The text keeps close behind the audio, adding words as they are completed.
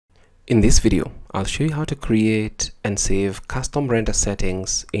In this video, I'll show you how to create and save custom render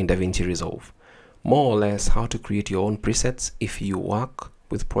settings in DaVinci Resolve. More or less how to create your own presets if you work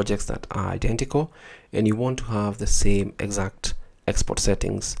with projects that are identical and you want to have the same exact export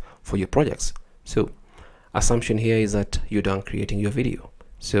settings for your projects. So, assumption here is that you're done creating your video.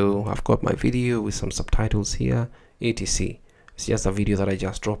 So I've got my video with some subtitles here, etc. It's just a video that I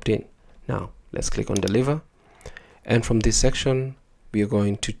just dropped in. Now, let's click on deliver. And from this section, we are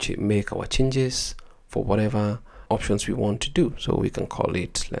going to make our changes for whatever options we want to do. So we can call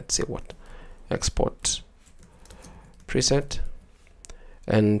it, let's say what, export preset.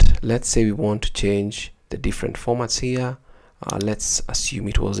 And let's say we want to change the different formats here. Let's assume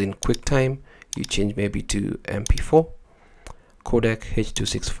it was in QuickTime. You change maybe to MP4, codec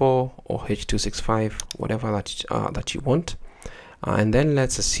H.264 or H.265, whatever that you want. And then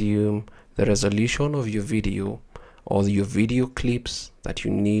let's assume the resolution of your video or your video clips that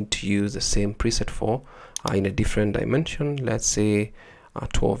you need to use the same preset for are in a different dimension. Let's say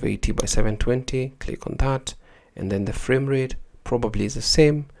 1280 by 720. Click on that, and then the frame rate probably is the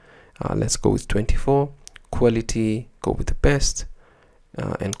same. Let's go with 24. Quality, go with the best.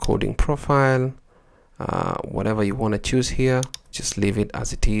 Encoding profile, whatever you want to choose here, just leave it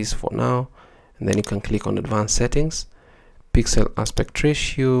as it is for now. And then you can click on advanced settings, pixel aspect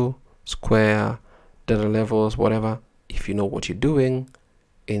ratio, square, data levels, whatever. If you know what you're doing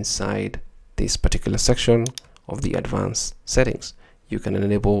inside this particular section of the advanced settings, you can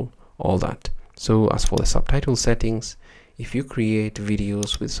enable all that. So as for the subtitle settings, if you create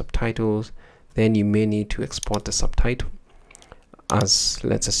videos with subtitles, then you may need to export the subtitle as,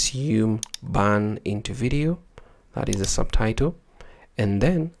 let's assume, ban into video. That is the subtitle. And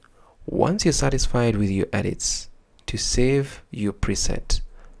then once you're satisfied with your edits, to save your preset,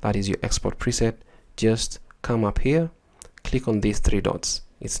 that is your export preset, just come up here, click on these three dots.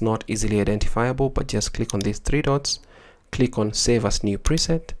 It's not easily identifiable, but just click on these three dots, click on save as new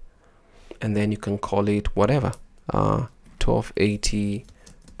preset, and then you can call it whatever, 1280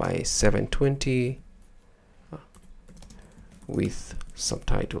 by 720 with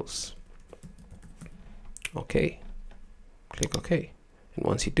subtitles. Okay, click OK. And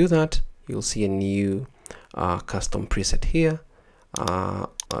once you do that, you'll see a new custom preset here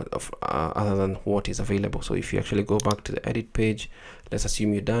other than what is available. So if you actually go back to the edit page, let's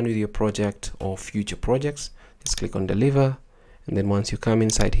assume you're done with your project or future projects, just click on deliver, and then once you come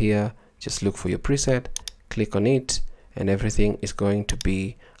inside here, just look for your preset, click on it, and everything is going to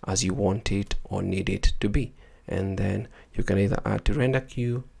be as you want it or need it to be. And then you can either add to render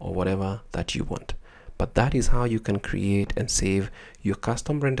queue or whatever that you want. But that is how you can create and save your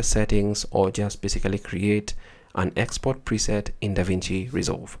custom render settings, or just basically create an export preset in DaVinci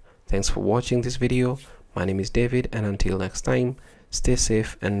Resolve. Thanks for watching this video. My name is David, and until next time, stay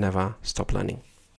safe and never stop learning.